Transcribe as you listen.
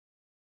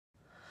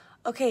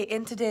Okay,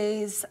 in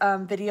today's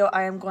video,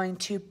 I am going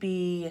to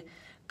be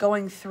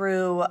going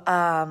through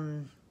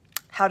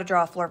how to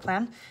draw a floor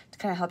plan to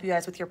kind of help you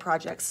guys with your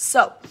projects.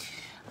 So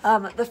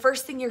the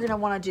first thing you're going to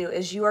want to do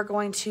is you are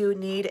going to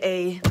need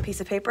a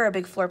piece of paper, a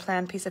big floor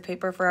plan piece of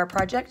paper for our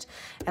project,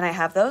 and I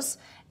have those.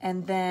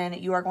 And then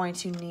you are going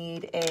to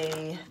need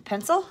a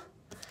pencil,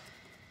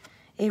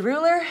 a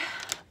ruler,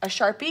 a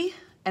Sharpie,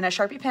 and a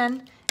Sharpie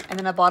pen, and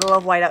then a bottle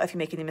of whiteout if you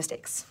make any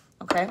mistakes.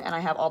 Okay, and I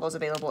have all those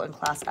available in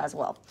class as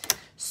well.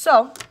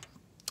 So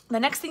the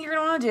next thing you're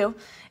going to want to do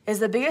is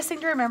the biggest thing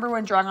to remember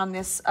when drawing on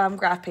this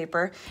graph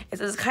paper is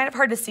it's kind of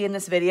hard to see in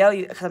this video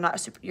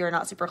because you're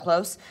not super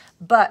close,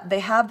 but they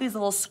have these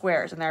little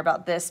squares and they're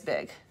about this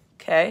big,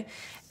 okay?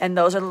 And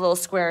those are the little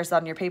squares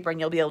on your paper and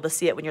you'll be able to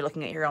see it when you're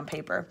looking at your own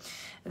paper.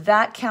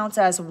 That counts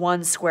as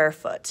 1 square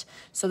foot.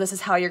 So this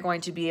is how you're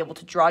going to be able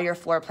to draw your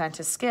floor plan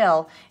to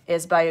scale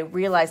is by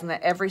realizing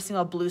that every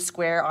single blue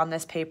square on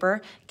this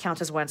paper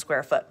counts as 1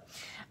 square foot.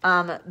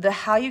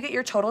 How you get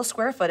your total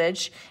square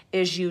footage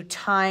is you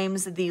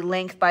times the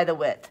length by the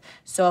width.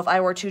 So if I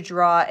were to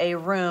draw a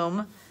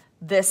room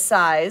this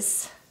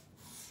size,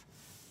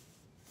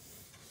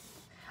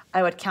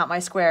 I would count my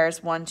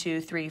squares 1,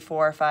 2, 3,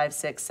 4, 5,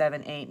 6,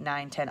 7, 8,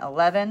 9, 10,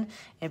 11.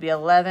 It'd be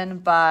 11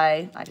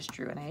 by, I just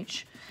drew an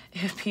H.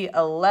 It'd be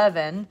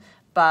 11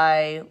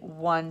 by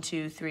 1,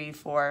 2, 3,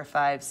 4,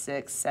 5,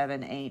 6,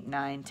 7, 8,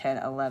 9, 10,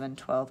 11,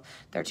 12,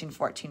 13,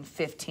 14,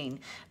 15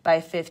 by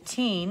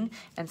 15.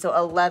 And so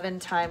 11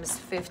 times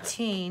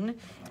 15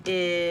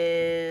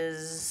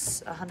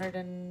 is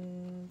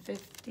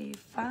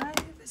 155,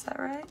 is that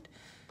right?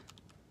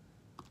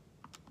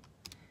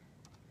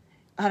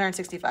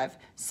 165.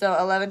 So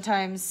 11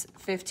 times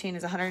 15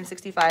 is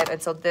 165. And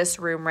so this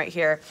room right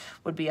here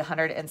would be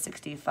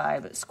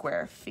 165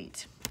 square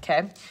feet.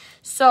 Okay,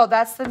 so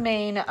that's the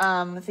main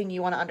thing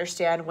you want to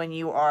understand when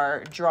you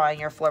are drawing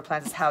your floor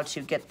plans is how to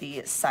get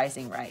the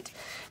sizing right.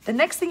 The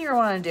next thing you're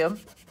going to do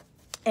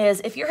is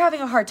if you're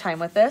having a hard time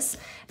with this,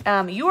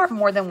 you are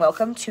more than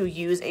welcome to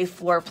use a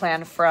floor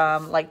plan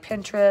from like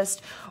Pinterest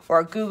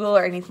or Google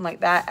or anything like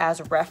that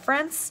as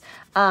reference.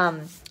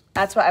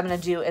 That's what I'm going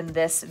to do in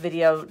this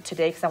video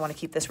today because I want to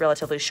keep this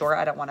relatively short.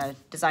 I don't want to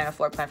design a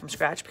floor plan from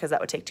scratch because that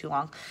would take too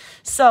long.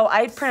 So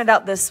I printed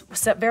out this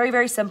very,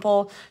 very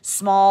simple,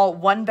 small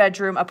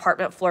 1-bedroom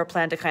apartment floor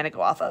plan to kind of go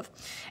off of.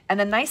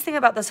 And the nice thing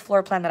about this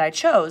floor plan that I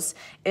chose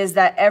is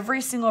that every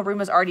single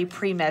room is already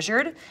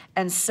pre-measured.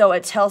 And so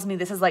it tells me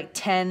this is like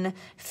 10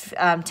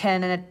 by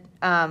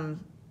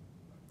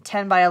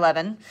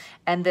 11.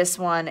 And this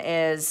one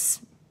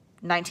is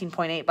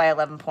 19.8 by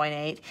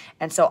 11.8,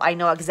 and so I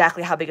know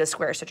exactly how big of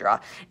squares to draw.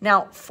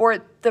 Now,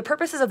 for the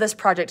purposes of this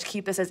project, to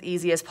keep this as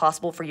easy as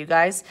possible for you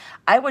guys,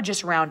 I would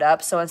just round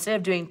up. So instead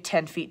of doing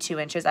 10 feet 2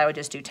 inches, I would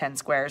just do 10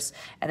 squares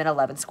and then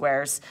 11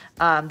 squares.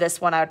 This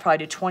one I would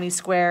probably do 20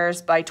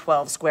 squares by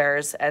 12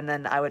 squares, and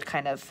then I would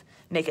kind of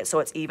make it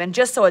so it's even,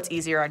 just so it's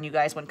easier on you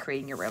guys when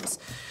creating your rooms.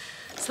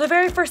 So the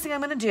very first thing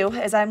I'm going to do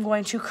is I'm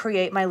going to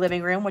create my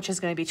living room, which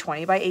is going to be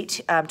 20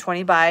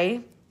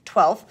 by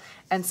 12.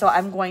 And so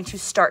I'm going to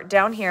start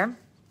down here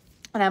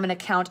and I'm going to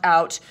count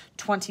out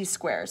 20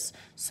 squares.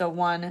 So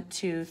 1,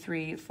 2,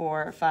 3,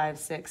 4, 5,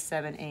 6,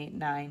 7, 8,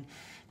 9,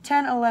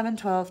 10, 11,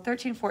 12,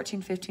 13,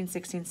 14, 15,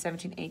 16,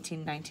 17,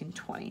 18, 19,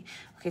 20.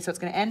 Okay, so it's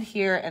going to end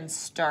here and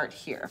start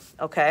here.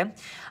 Okay,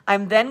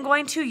 I'm then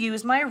going to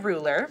use my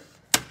ruler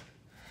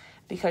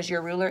because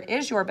your ruler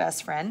is your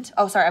best friend.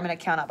 Oh, sorry, I'm going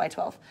to count out by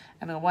 12.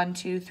 I'm going to 1,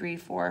 2, 3,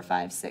 4,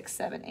 5, 6,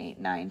 7,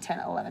 8, 9, 10,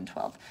 11,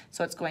 12.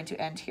 So it's going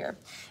to end here.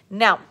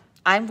 Now,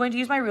 I'm going to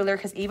use my ruler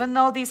because even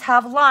though these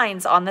have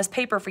lines on this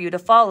paper for you to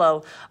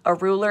follow, a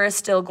ruler is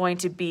still going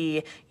to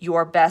be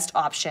your best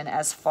option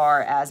as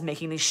far as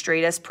making the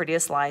straightest,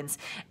 prettiest lines.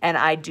 And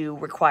I do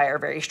require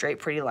very straight,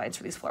 pretty lines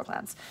for these floor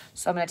plans.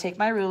 So I'm going to take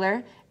my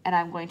ruler and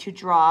I'm going to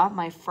draw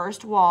my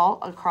first wall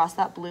across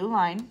that blue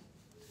line.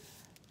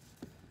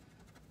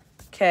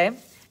 Okay,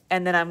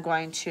 and then I'm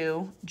going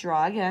to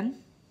draw again.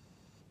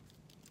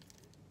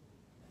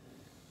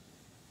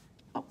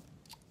 Oh,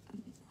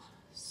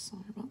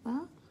 sorry about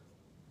that.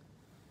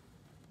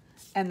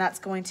 And that's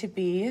going to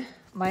be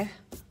my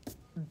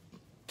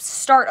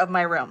start of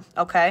my room,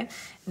 okay?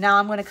 Now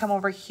I'm going to come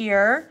over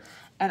here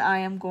and I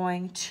am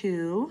going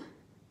to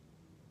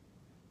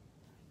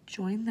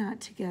join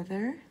that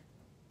together.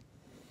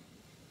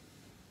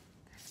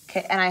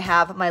 Okay, and I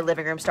have my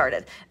living room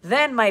started.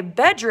 Then my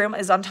bedroom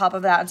is on top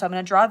of that, and so I'm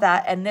going to draw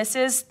that, and this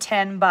is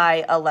 10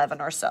 by 11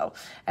 or so.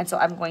 And so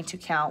I'm going to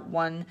count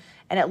 1,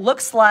 and it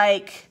looks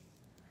like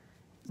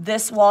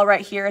this wall right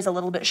here is a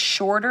little bit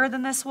shorter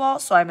than this wall,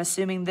 so I'm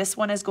assuming this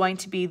one is going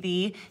to be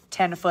the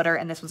 10-footer,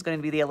 and this one's going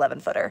to be the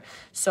 11-footer.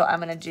 So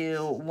I'm going to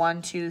do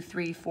 1, 2,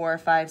 3, 4,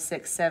 5,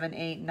 6, 7,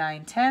 8,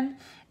 9, 10,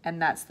 and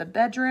that's the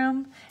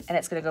bedroom, and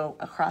it's going to go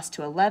across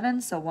to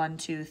 11. So 1,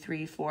 2,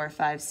 3, 4,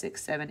 5,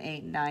 6, 7,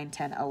 8, 9,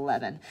 10,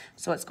 11.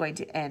 So it's going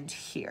to end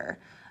here.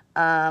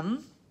 Yeah,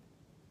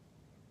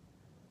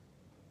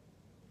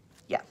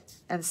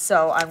 and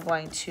so I'm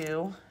going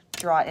to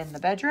draw in the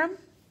bedroom.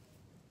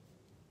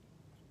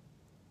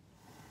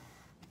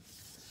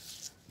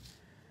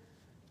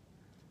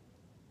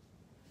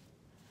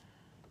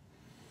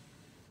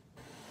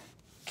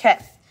 Okay,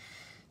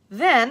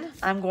 then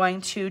I'm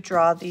going to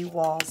draw the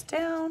walls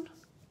down.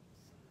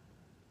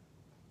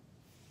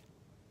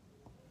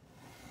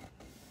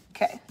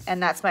 Okay,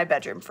 and that's my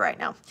bedroom for right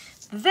now.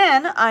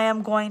 Then I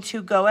am going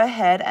to go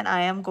ahead and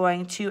I am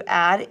going to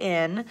add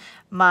in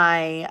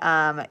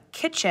my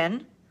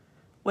kitchen,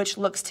 which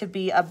looks to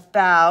be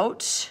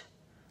about,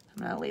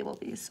 I'm gonna label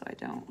these so I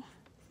don't.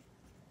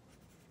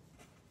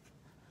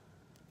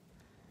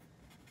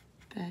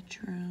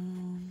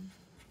 Bedroom,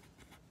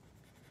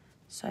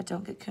 so I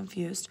don't get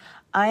confused.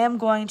 I am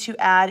going to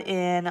add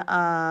in,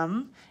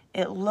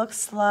 it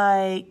looks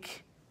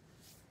like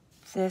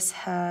this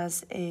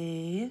has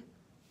a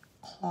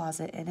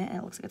closet in it, and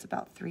it looks like it's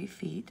about 3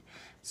 feet.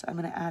 So I'm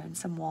gonna add in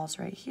some walls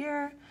right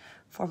here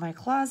for my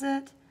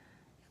closet. It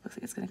looks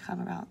like it's gonna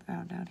come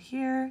around down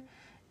here.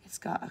 It's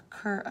got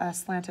a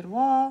slanted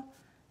wall,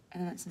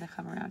 and then it's gonna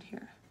come around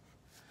here.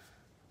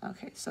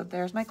 Okay, so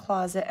there's my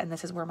closet, and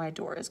this is where my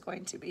door is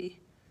going to be.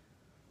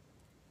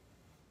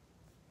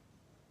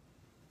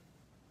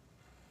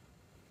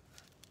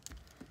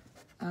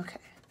 Okay.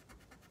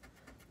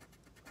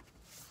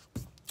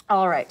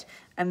 All right,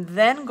 I'm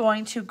then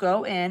going to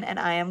go in and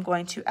I am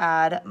going to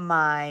add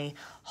my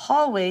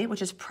hallway,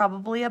 which is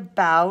probably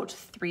about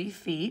 3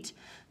 feet.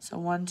 So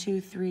 1,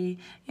 2, 3,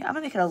 yeah, I'm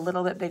gonna make it a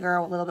little bit bigger,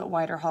 a little bit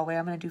wider hallway.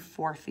 I'm gonna do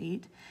 4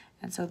 feet.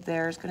 And so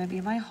there's gonna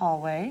be my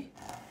hallway.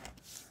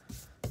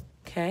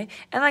 Okay,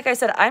 and like I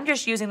said, I'm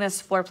just using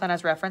this floor plan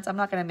as reference. I'm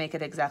not gonna make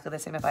it exactly the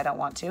same if I don't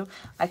want to.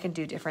 I can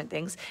do different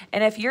things.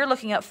 And if you're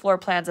looking at floor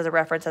plans as a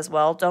reference as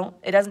well,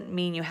 it doesn't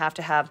mean you have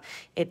to have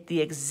it the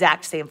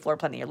exact same floor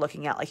plan that you're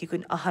looking at. Like you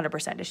can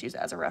 100% just use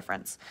it as a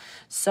reference.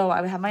 So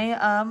I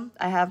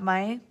have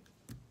my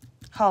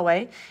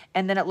hallway,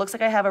 and then it looks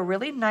like I have a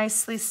really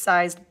nicely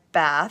sized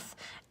bath.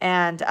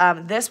 And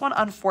this one,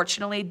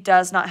 unfortunately,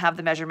 does not have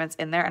the measurements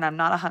in there, and I'm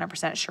not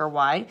 100% sure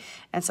why.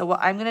 And so what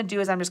I'm going to do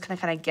is I'm just going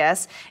to kind of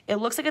guess. It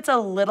looks like it's a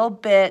little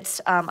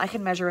bit, I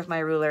can measure with my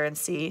ruler and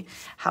see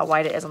how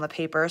wide it is on the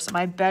paper. So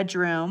my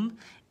bedroom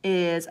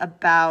is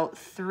about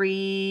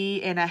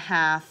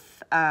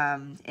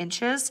 3.5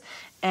 inches,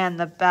 and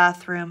the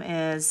bathroom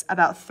is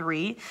about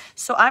 3.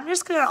 So I'm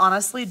just going to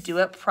honestly do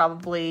it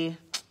probably...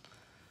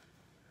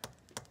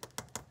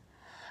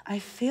 I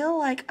feel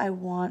like I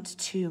want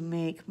to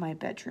make my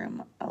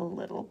bedroom a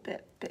little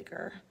bit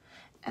bigger,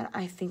 and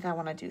I think I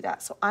want to do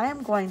that. So I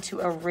am going to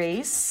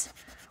erase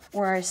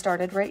where I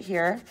started right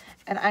here,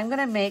 and I'm going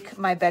to make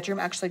my bedroom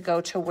actually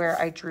go to where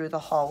I drew the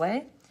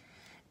hallway,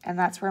 and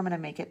that's where I'm going to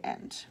make it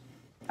end.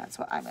 That's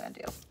what I'm going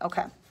to do.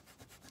 Okay.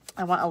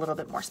 I want a little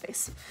bit more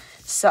space.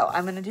 So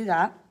I'm going to do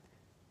that.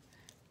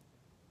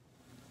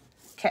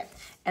 Okay.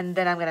 And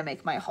then I'm going to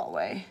make my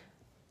hallway.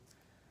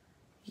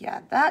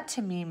 Yeah, that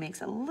to me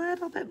makes a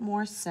little bit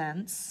more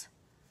sense,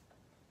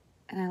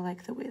 and I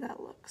like the way that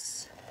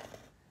looks.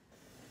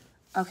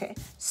 Okay,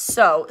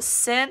 so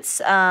since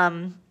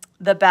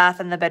the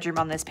bath and the bedroom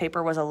on this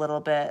paper was a little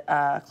bit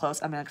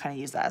close, I'm going to kind of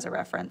use that as a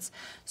reference.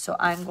 So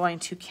I'm going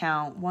to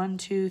count 1,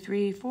 2,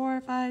 3, 4,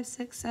 5,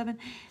 6, 7,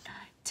 8, 9,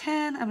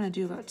 10. I'm going to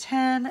do about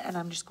 10, and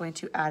I'm just going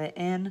to add it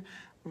in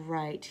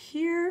right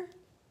here.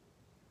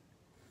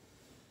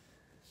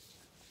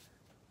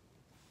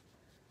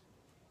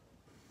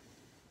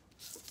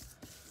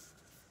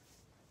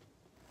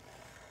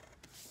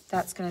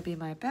 That's going to be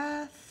my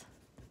bath.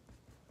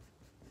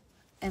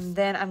 And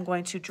then I'm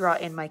going to draw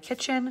in my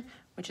kitchen,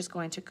 which is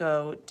going to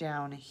go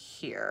down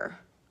here.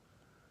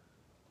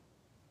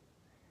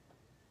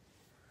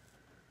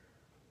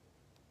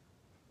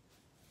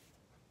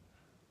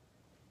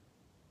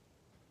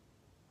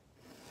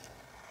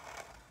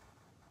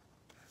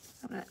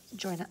 I'm going to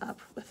join it up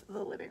with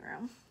the living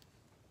room.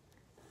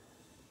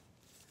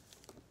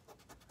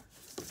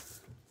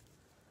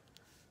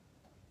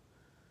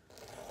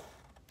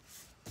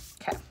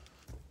 Okay.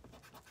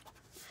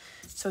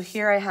 So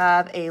here I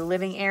have a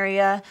living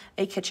area,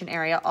 a kitchen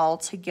area all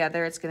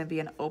together. It's going to be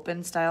an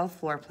open style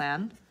floor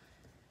plan.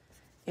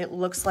 It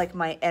looks like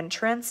my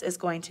entrance is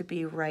going to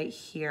be right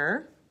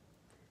here.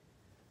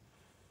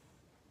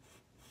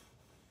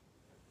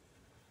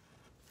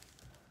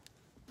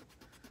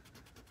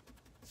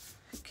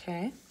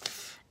 Okay,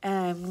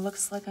 and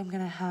looks like I'm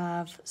going to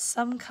have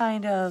some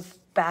kind of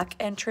back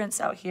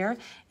entrance out here.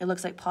 It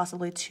looks like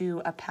possibly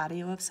to a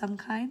patio of some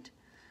kind,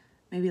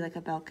 maybe like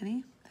a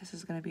balcony. This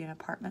is going to be an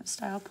apartment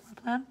style floor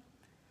plan.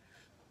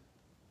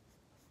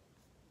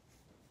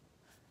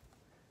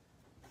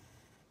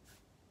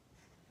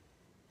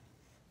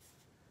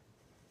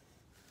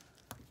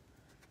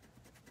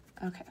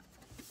 Okay.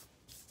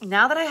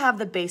 Now that I have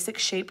the basic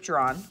shape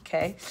drawn,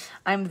 okay,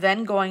 I'm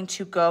then going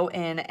to go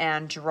in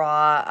and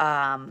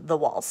draw the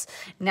walls.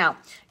 Now,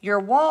 your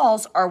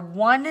walls are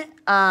one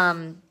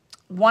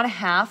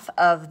half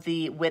of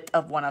the width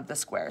of one of the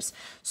squares.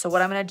 So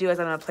what I'm going to do is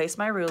I'm going to place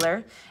my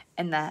ruler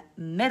in the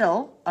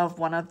middle of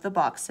one of the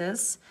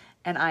boxes,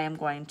 and I am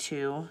going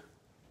to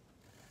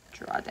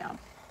draw down.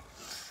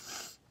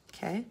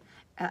 Okay,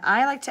 and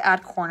I like to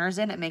add corners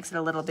in. It makes it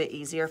a little bit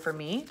easier for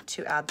me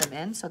to add them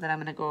in. So then I'm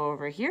going to go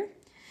over here,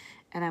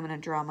 And I'm gonna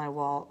draw my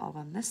wall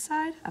on this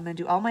side. I'm gonna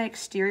do all my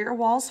exterior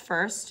walls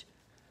first.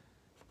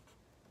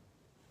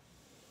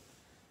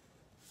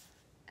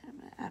 And I'm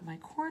gonna add my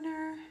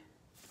corner.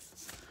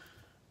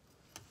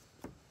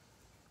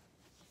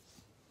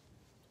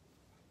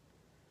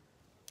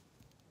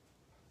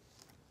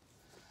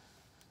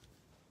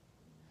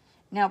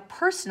 Now,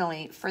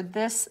 personally, for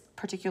this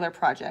particular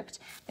project,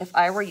 if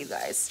I were you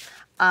guys,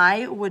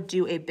 I would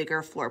do a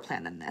bigger floor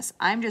plan than this.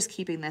 I'm just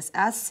keeping this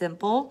as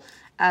simple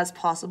as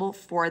possible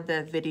for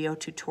the video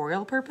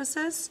tutorial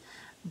purposes.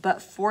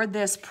 But for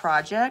this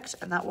project,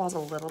 and that wall's a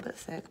little bit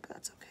thick, but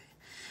that's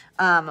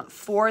okay.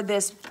 For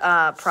this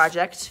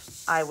project,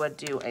 I would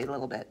do a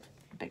little bit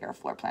bigger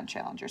floor plan,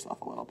 challenge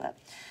yourself a little bit.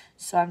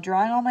 So I'm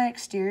drawing all my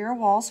exterior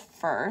walls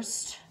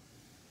first,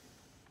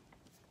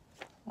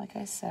 like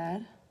I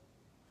said.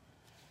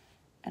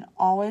 And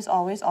always,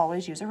 always,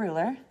 always use a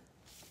ruler.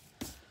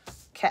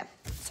 Okay,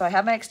 so I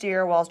have my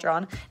exterior walls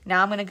drawn.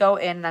 Now I'm gonna go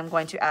in and I'm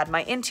going to add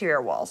my interior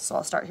walls. So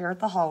I'll start here at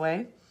the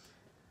hallway.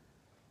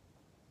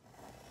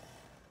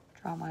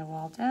 Draw my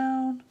wall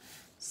down.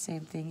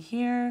 Same thing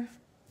here.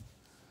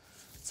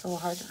 It's a little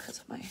hard because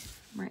of my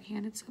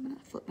right-handed, so I'm gonna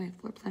flip my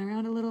floor plan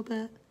around a little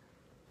bit.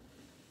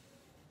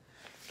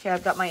 Okay,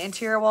 I've got my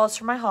interior walls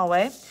for my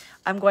hallway.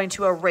 I'm going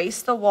to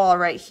erase the wall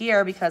right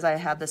here because I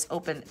have this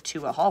open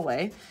to a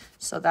hallway.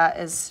 So that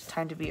is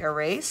time to be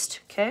erased,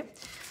 okay?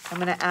 I'm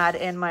gonna add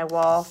in my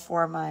wall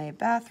for my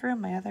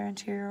bathroom, my other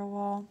interior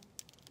wall.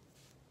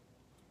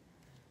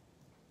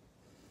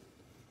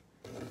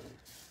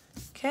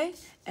 Okay,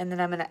 and then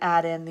I'm gonna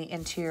add in the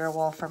interior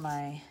wall for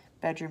my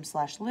bedroom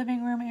 /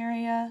 living room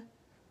area.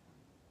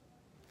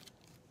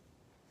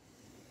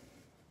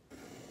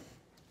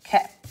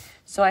 Okay,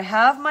 so I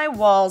have my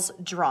walls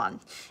drawn.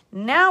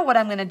 Now what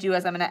I'm gonna do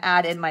is I'm gonna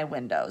add in my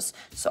windows.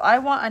 So I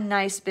want a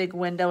nice big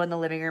window in the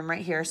living room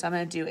right here. So I'm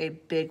gonna do a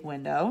big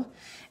window.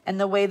 And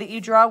the way that you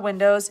draw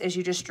windows is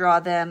you just draw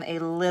them a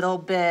little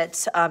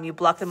bit, you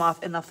block them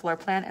off in the floor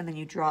plan and then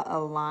you draw a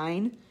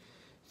line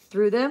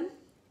through them,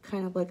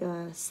 kind of like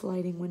a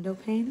sliding window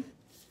pane.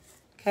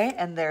 Okay,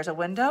 and there's a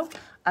window.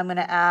 I'm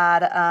gonna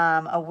add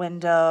a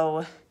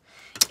window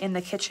in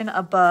the kitchen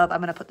above.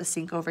 I'm gonna put the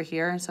sink over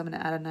here. So I'm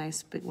gonna add a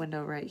nice big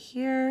window right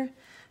here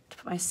to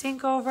put my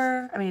sink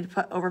over, to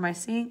put over my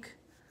sink.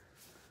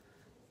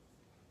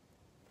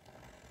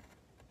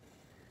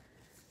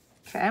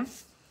 Okay.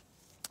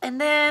 And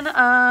then,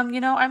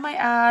 I might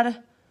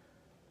add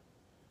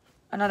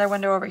another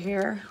window over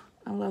here.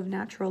 I love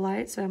natural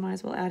light, so I might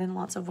as well add in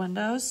lots of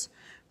windows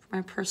for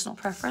my personal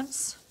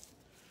preference.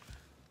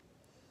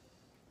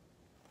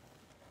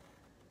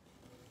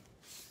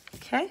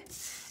 Okay.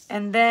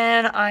 And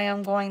then I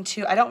am going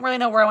to, I don't really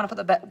know where I want to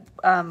put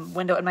the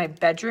window in my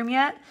bedroom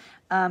yet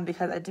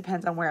because it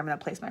depends on where I'm going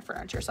to place my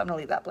furniture. So I'm going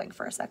to leave that blank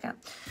for a second.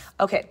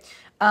 Okay.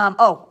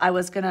 I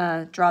was going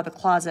to draw the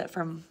closet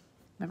from,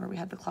 remember we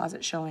had the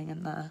closet showing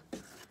in the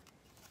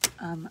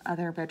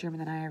other bedroom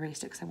and then I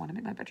erased it because I want to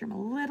make my bedroom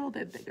a little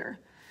bit bigger.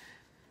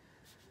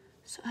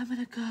 So I'm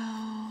going to go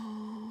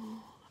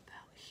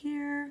about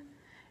here.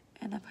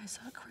 And if I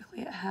saw it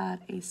correctly, it had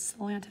a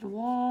slanted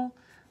wall.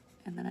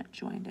 And then it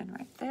joined in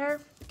right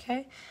there,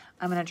 okay?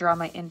 I'm gonna draw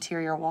my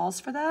interior walls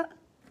for that.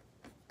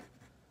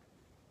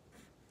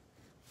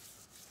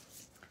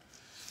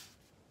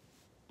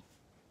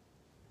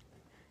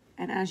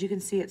 And as you can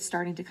see, it's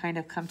starting to kind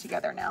of come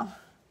together now.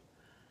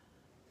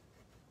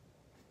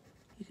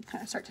 You can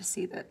kind of start to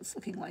see that it's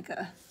looking like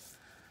a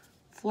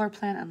floor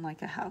plan and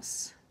like a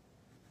house.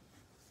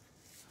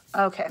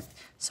 Okay,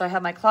 so I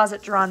have my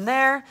closet drawn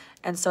there,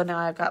 and so now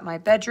I've got my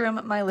bedroom,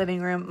 my living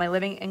room, my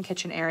living and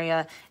kitchen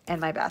area, and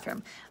my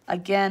bathroom.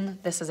 Again,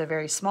 this is a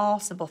very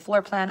small, simple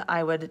floor plan.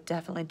 I would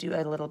definitely do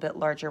a little bit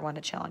larger one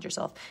to challenge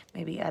yourself.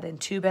 Maybe add in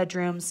 2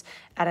 bedrooms,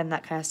 add in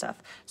that kind of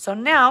stuff. So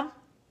now,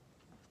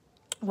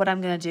 what I'm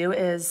gonna do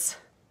is,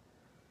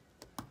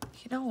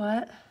 you know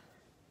what?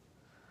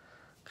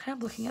 Kind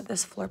of looking at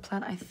this floor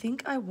plan, I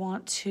think I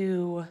want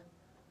to,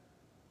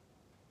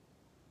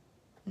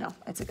 no,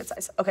 it's a good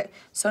size. Okay,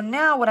 so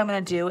now what I'm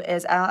gonna do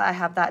is I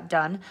have that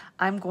done.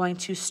 I'm going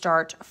to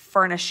start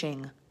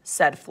furnishing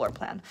said floor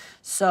plan.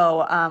 So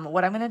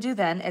what I'm gonna do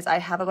then is I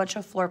have a bunch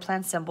of floor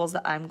plan symbols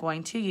that I'm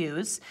going to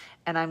use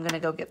and I'm gonna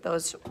go get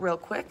those real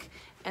quick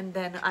and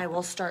then I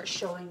will start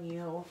showing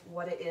you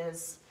what it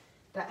is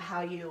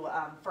how you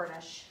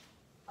furnish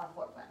a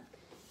floor plan.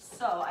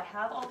 So I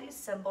have all these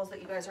symbols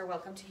that you guys are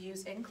welcome to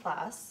use in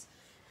class.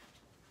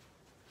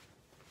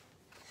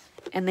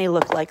 And they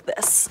look like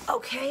this,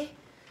 okay?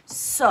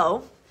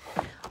 So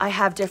I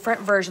have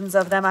different versions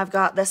of them. I've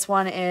got this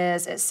one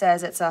it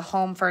says it's a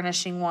home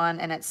furnishing one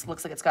and it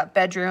looks like it's got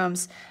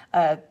bedrooms,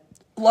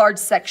 large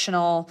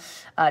sectional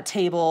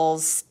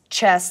tables,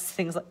 chests,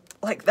 things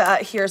like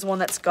that. Here's one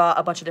that's got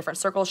a bunch of different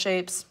circle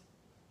shapes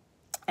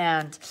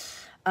and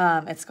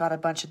it's got a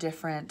bunch of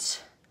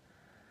different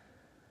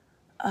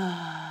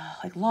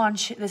like lawn,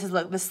 this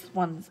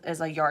one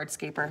is a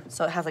yardscaper.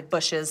 So it has like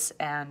bushes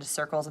and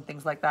circles and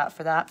things like that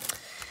for that.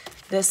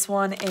 This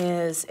one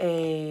is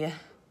a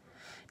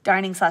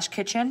dining slash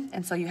kitchen.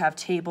 And so you have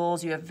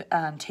tables, you have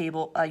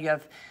you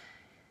have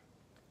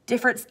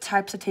different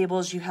types of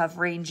tables, you have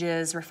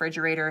ranges,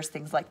 refrigerators,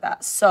 things like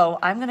that. So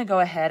I'm gonna go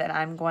ahead and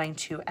I'm going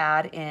to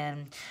add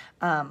in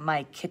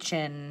my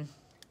kitchen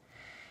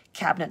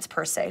cabinets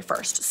per se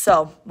first.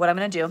 So what I'm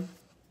gonna do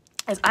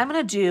is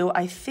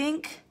I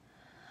think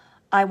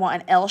I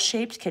want an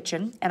L-shaped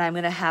kitchen, and I'm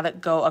gonna have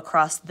it go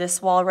across this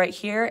wall right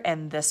here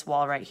and this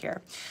wall right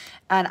here.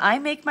 And I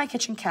make my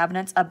kitchen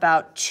cabinets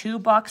about 2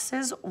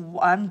 boxes,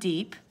 1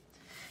 deep.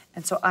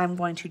 And so I'm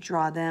going to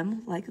draw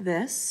them like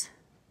this.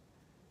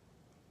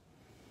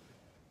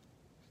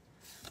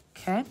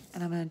 Okay,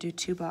 and I'm gonna do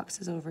 2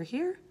 boxes over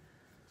here.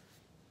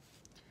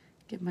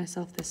 Give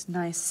myself this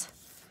nice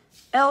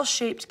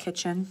L-shaped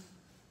kitchen.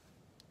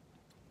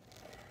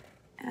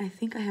 And I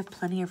think I have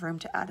plenty of room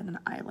to add in an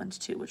island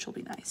too, which will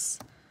be nice.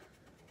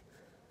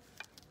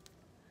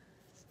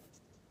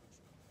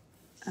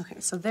 Okay,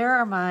 so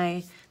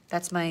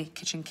that's my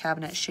kitchen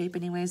cabinet shape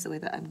anyways, the way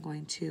that I'm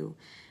going to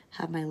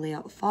have my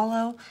layout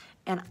follow.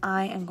 And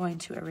I am going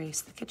to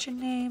erase the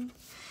kitchen name.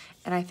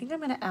 And I think I'm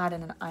gonna add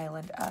in an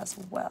island as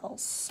well.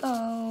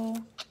 So,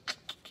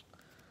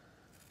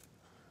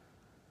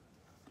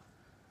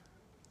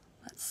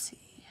 let's see.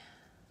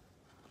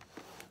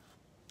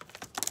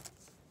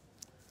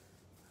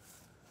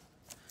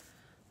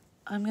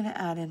 I'm gonna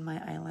add in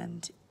my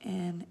island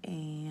in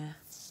here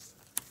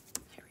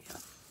we go.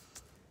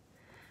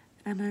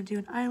 And I'm gonna do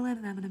an island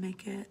and I'm gonna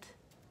make it,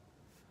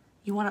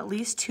 you want at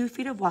least 2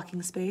 feet of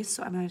walking space.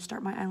 So I'm gonna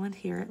start my island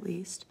here at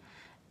least.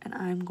 And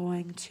I'm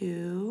going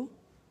to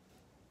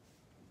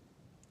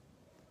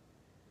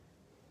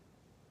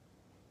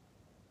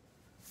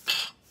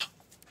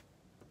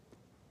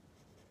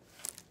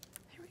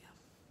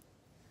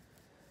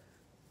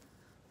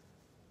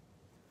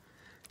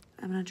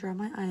I'm gonna draw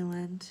my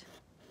island.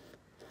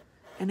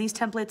 And these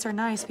templates are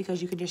nice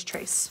because you can just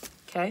trace,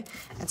 okay?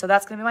 And so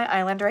that's gonna be my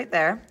island right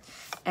there.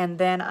 And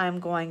then I'm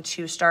going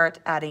to start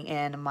adding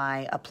in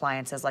my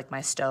appliances like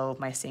my stove,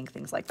 my sink,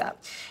 things like that.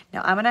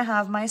 Now I'm gonna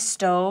have my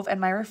stove and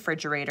my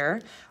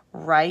refrigerator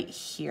right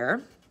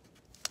here.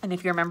 And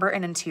if you remember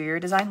in Interior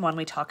Design 1,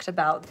 we talked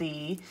about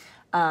the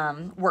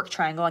work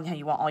triangle and how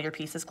you want all your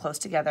pieces close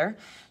together.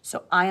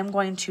 So I am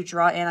going to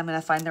draw in, I'm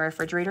gonna find the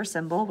refrigerator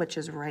symbol, which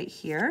is right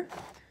here.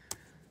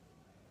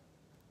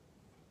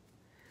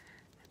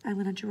 I'm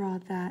gonna draw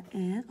that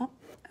in. Oh,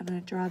 I'm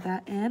gonna draw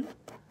that in.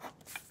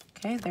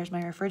 Okay, there's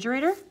my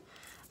refrigerator.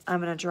 I'm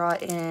gonna draw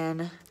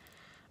in,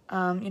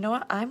 you know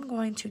what? I'm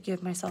going to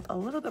give myself a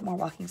little bit more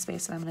walking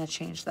space and I'm gonna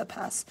change the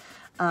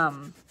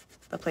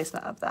the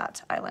placement of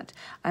that island.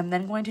 I'm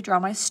then going to draw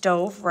my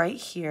stove right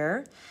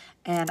here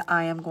and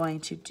I am going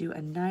to do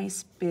a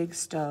nice big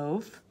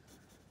stove.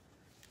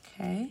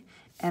 Okay,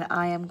 and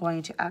I am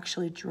going to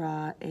actually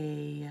draw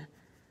a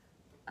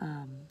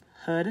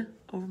hood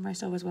over my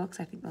stove as well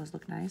because I think those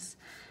look nice.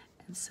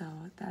 And so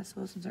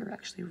those ones are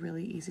actually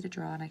really easy to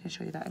draw and I can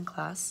show you that in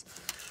class.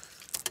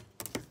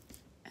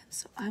 And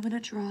so I'm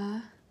gonna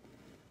draw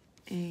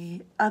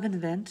a oven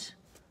vent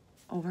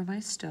over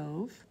my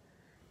stove,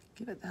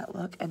 give it that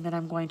look, and then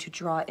I'm going to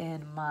draw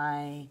in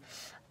my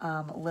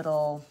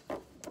little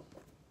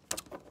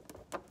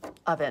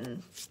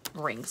oven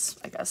rings,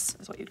 I guess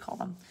is what you'd call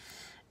them.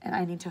 And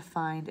I need to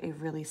find a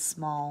really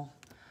small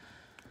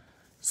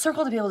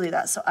circle to be able to do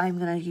that. So I'm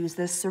gonna use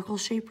this circle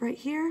shape right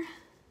here.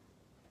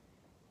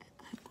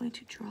 I'm going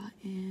to draw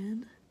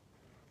in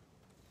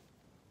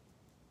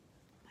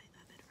my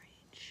oven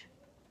range.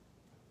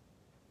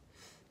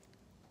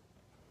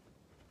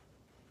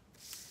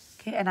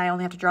 Okay, and I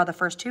only have to draw the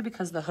first 2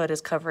 because the hood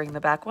is covering the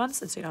back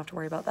ones, and so you don't have to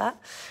worry about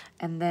that.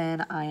 And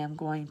then I am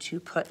going to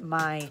put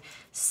my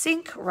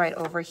sink right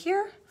over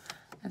here.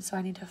 And so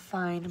I need to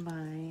find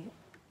my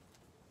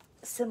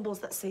symbols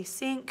that say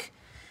sink.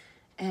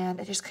 And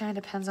it just kind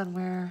of depends on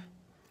where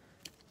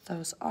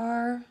those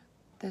are.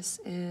 This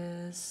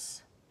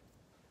is,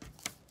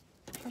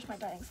 here's my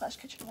dining slash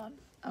kitchen one.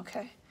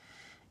 Okay.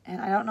 And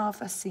I don't know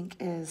if a sink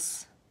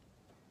is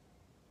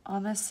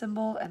on this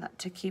symbol. And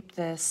to keep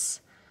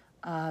this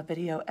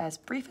video as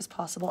brief as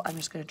possible, I'm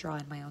just going to draw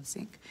in my own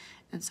sink.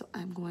 And so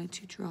I'm going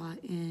to draw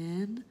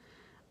in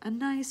a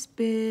nice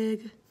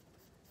big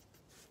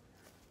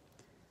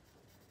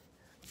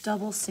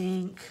double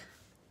sink.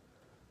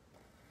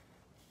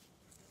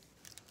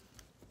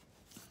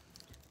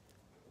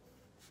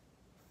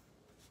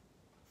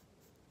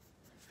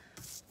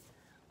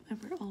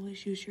 Remember,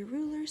 always use your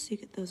ruler so you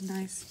get those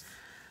nice,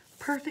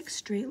 perfect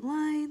straight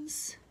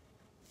lines.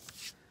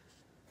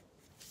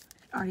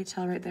 I can already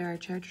tell right there I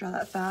tried to draw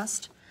that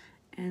fast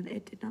and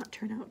it did not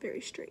turn out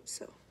very straight.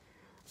 So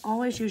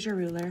always use your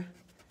ruler.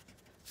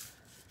 It's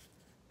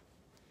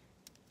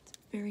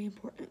very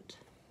important.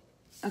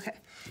 Okay,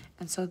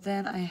 and so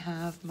then I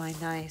have my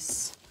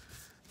nice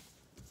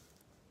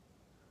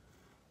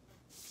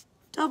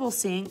double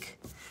sink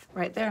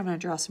right there. I'm going to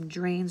draw some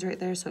drains right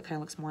there so it kind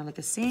of looks more like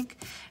a sink.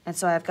 And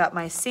so I've got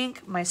my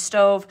sink, my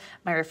stove,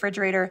 my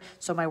refrigerator.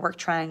 So my work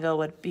triangle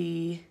would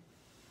be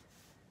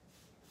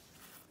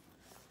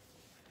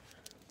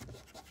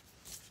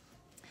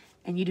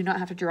And you do not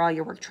have to draw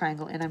your work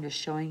triangle in. I'm just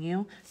showing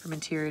you from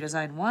Interior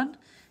Design 1.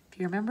 If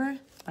you remember,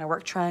 my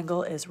work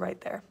triangle is right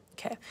there.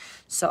 Okay,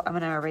 so I'm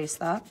gonna erase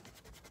that.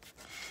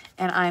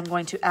 And I'm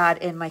going to add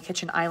in my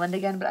kitchen island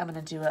again, but I'm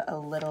gonna do it a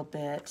little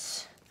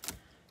bit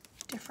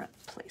different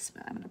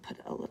placement. I'm gonna put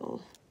it a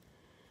little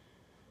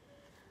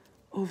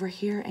over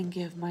here and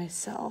give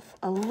myself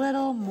a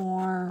little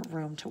more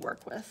room to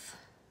work with.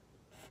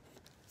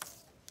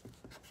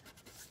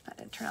 That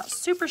didn't turn out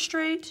super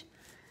straight.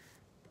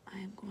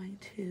 I'm going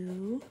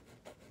to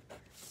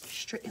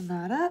straighten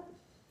that up.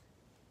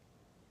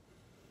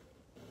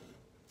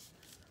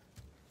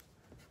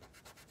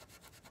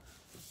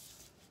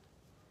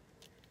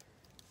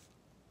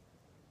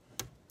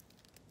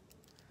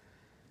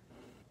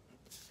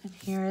 And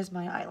here is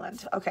my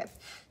island. Okay,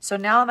 so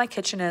now that my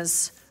kitchen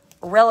is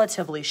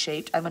relatively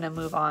shaped, I'm gonna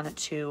move on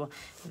to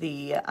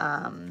the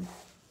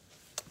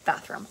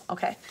bathroom.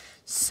 Okay,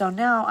 so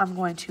now I'm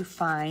going to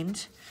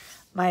find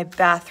my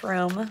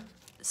bathroom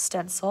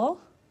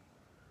stencil.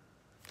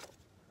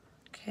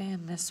 Okay,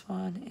 and this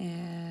one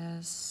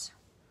is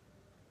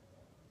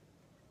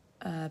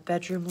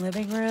bedroom,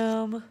 living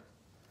room,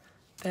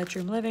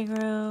 bedroom, living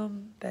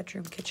room,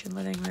 bedroom, kitchen,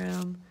 living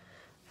room.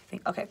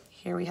 Okay,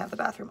 here we have the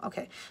bathroom.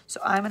 Okay, so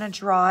I'm gonna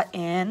draw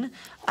in.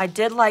 I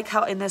did like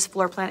how in this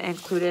floor plan it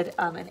included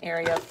an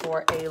area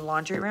for a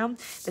laundry room.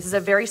 This is a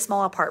very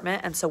small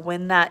apartment, and so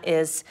when that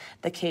is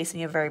the case and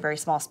you have a very, very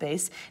small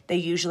space, they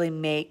usually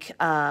make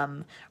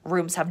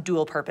rooms have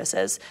dual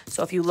purposes.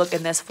 So if you look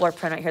in this floor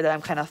plan right here that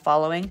I'm kind of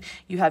following,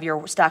 you have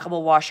your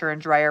stackable washer and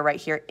dryer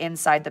right here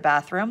inside the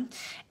bathroom,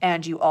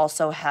 and you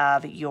also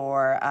have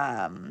your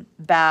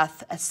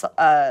bath,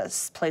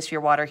 place for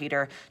your water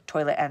heater,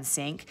 toilet, and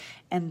sink.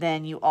 And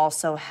then you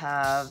also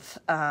have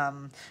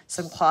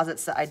some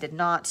closets that I did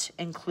not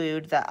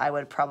include that I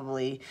would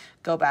probably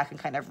go back and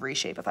kind of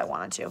reshape if I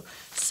wanted to.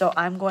 So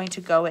I'm going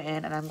to go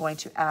in and I'm going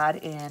to add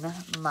in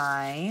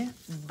my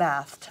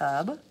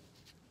bathtub.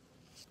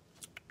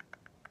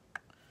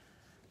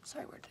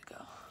 Sorry, where'd it go?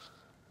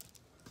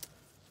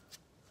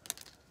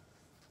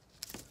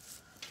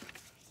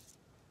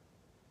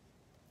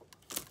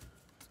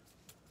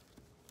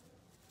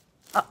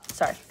 Oh,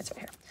 sorry, it's right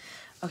here.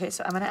 Okay,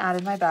 so I'm gonna add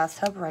in my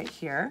bathtub right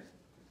here.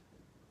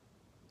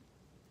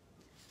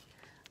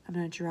 I'm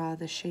gonna draw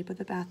the shape of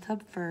the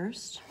bathtub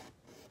first.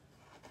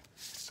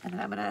 And then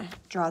I'm gonna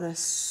draw this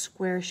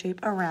square shape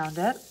around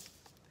it.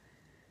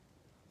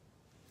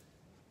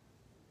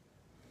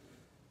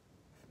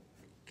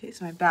 Okay,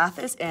 so my bath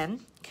is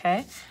in,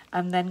 okay?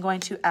 I'm then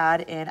going to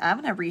add in, I'm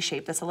gonna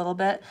reshape this a little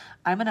bit.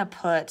 I'm gonna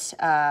put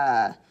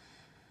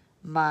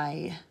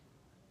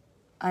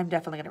I'm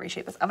definitely gonna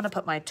reshape this. I'm gonna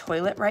put my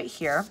toilet right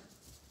here.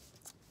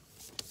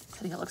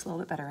 I think it looks a little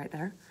bit better right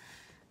there.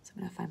 So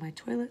I'm gonna find my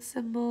toilet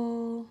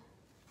symbol.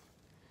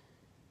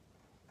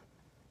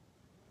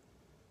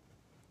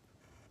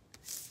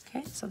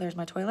 Okay, so there's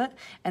my toilet.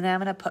 And then I'm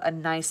gonna put a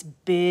nice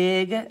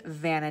big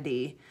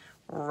vanity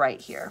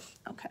right here.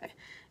 Okay,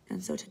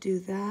 and so to do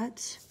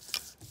that,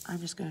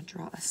 I'm just gonna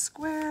draw a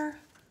square.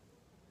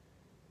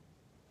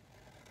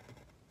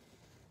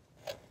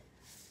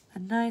 A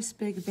nice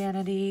big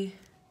vanity.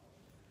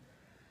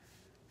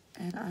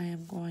 And I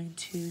am going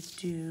to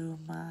do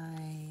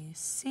my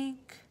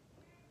sink,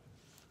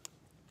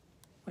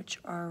 which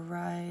are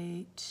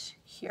right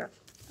here.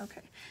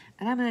 Okay,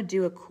 and I'm gonna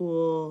do a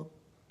cool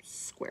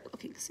square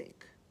looking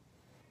sink.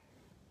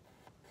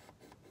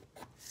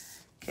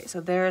 Okay,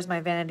 so there's my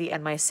vanity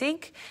and my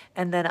sink,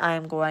 and then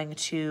I'm going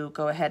to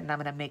go ahead and I'm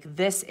gonna make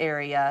this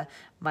area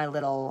my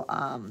little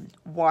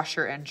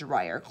washer and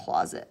dryer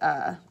closet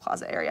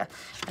area.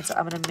 And so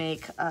I'm gonna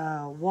make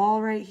a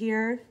wall right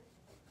here.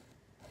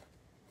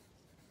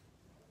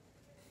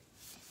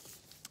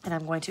 And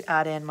I'm going to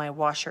add in my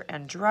washer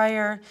and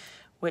dryer,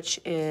 which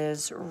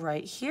is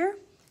right here.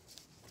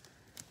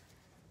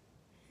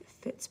 It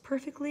fits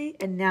perfectly.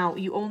 And now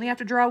you only have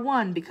to draw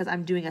one because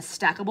I'm doing a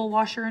stackable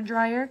washer and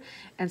dryer.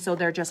 And so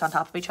they're just on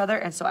top of each other.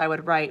 And so I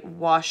would write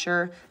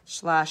washer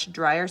 /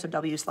 dryer, so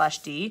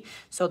W/D,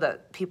 so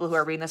that people who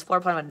are reading this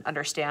floor plan would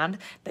understand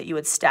that you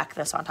would stack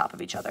this on top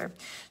of each other.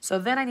 So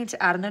then I need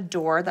to add in a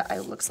door that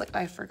looks like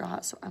I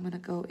forgot. So I'm gonna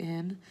go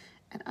in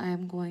and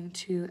I'm going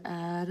to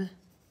add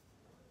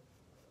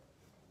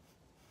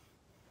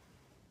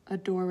a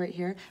door right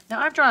here.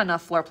 Now I've drawn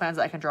enough floor plans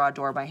that I can draw a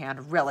door by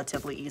hand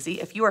relatively easy.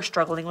 If you are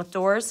struggling with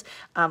doors,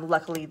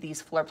 luckily these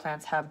floor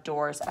plans have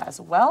doors as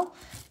well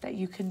that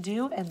you can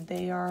do, and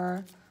they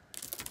are,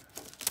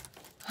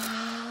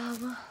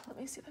 let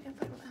me see if I can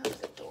find one that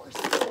has a door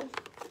symbol.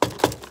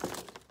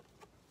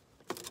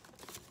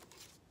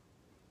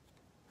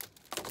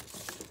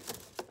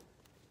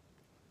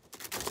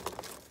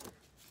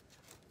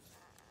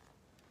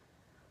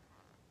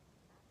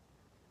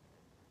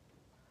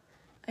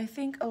 I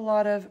think a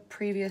lot of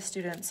previous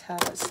students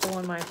have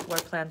stolen my floor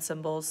plan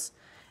symbols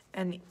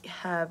and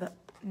have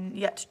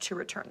yet to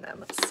return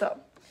them. So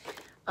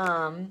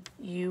I'll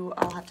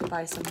have to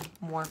buy some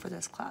more for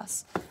this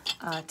class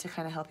to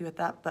kind of help you with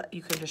that, but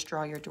you can just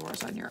draw your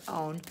doors on your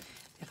own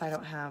if I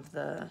don't have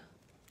the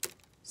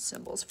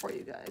symbols for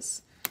you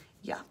guys.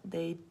 Yeah,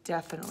 they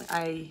definitely,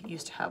 I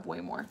used to have way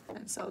more,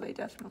 and so they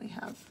definitely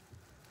have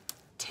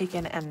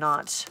taken and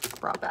not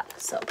brought back.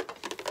 So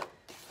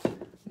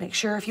make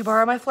sure if you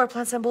borrow my floor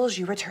plan symbols,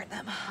 you return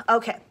them.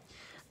 Okay.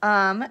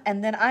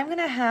 And then I'm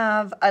gonna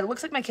have, it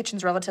looks like my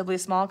kitchen's relatively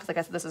small because like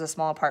I said, this is a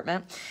small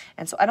apartment.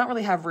 And so I don't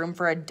really have room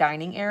for a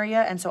dining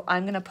area. And so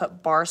I'm gonna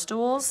put bar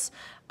stools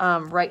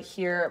right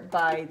here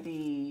by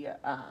the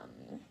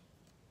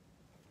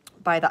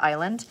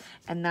island.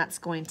 And that's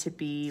going to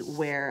be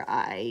where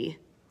I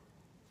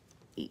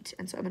eat.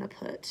 And so I'm gonna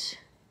put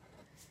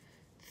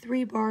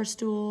 3 bar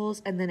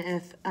stools, and then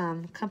if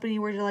company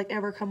were to like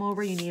ever come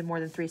over, you need more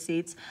than 3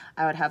 seats,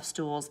 I would have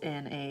stools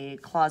in a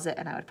closet,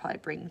 and I would probably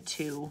bring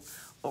 2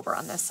 over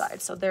on this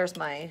side. So there's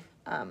my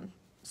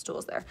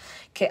stools there.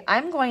 Okay,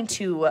 I'm going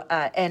to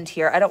end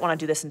here. I don't want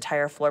to do this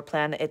entire floor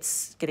plan.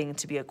 It's getting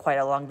to be quite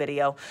a long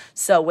video.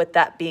 So with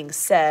that being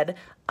said,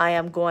 I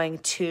am going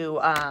to,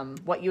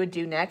 what you would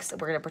do next,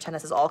 we're going to pretend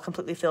this is all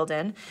completely filled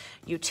in.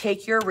 You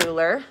take your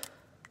ruler,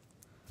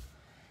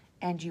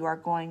 and you are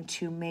going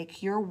to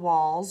make your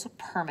walls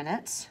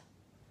permanent.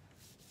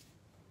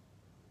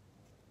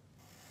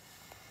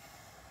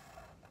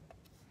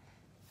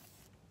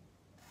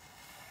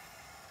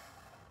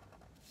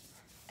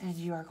 And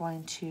you are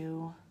going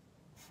to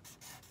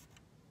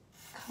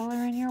color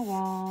in your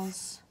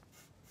walls.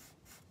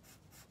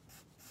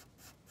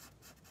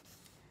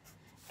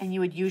 And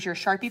you would use your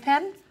Sharpie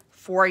pen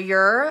for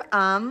your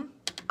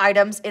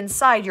items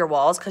inside your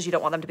walls because you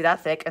don't want them to be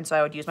that thick. And so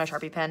I would use my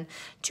Sharpie pen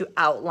to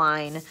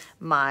outline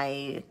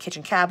my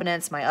kitchen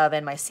cabinets, my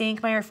oven, my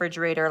sink, my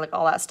refrigerator, like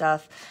all that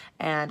stuff.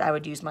 And I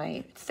would use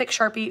my thick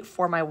Sharpie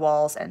for my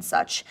walls and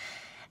such.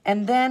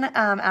 And then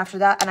after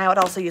that, and I would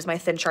also use my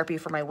thin Sharpie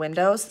for my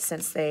windows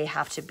since they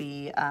have to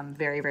be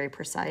very, very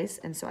precise.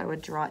 And so I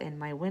would draw in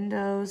my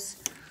windows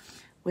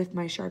with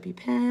my Sharpie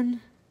pen.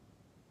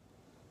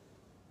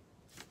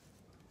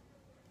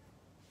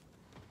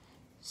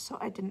 So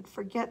I didn't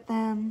forget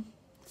them.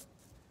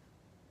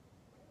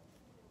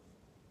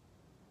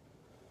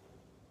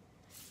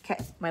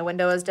 Okay, my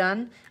window is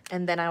done.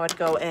 And then I would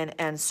go in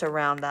and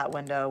surround that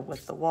window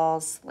with the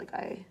walls like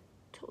I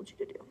told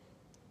you to do.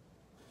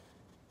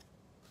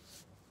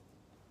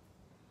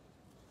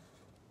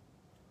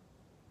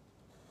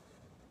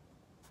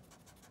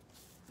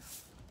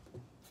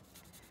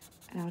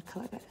 And I would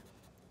color it.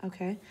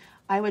 Okay,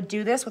 I would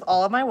do this with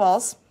all of my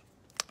walls.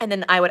 And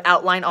then I would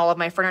outline all of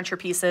my furniture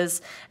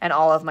pieces and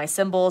all of my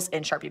symbols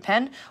in Sharpie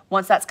pen.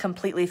 Once that's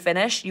completely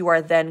finished, you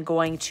are then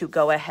going to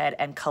go ahead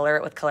and color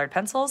it with colored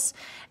pencils.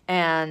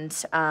 And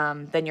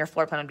then your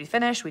floor plan would be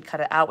finished. We'd cut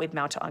it out, we'd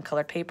mount it on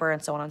colored paper,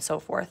 and so on and so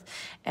forth.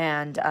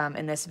 And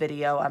in this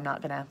video, I'm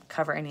not gonna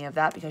cover any of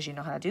that because you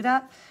know how to do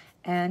that.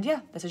 And yeah,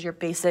 this is your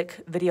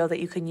basic video that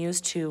you can use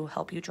to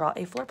help you draw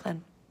a floor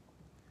plan.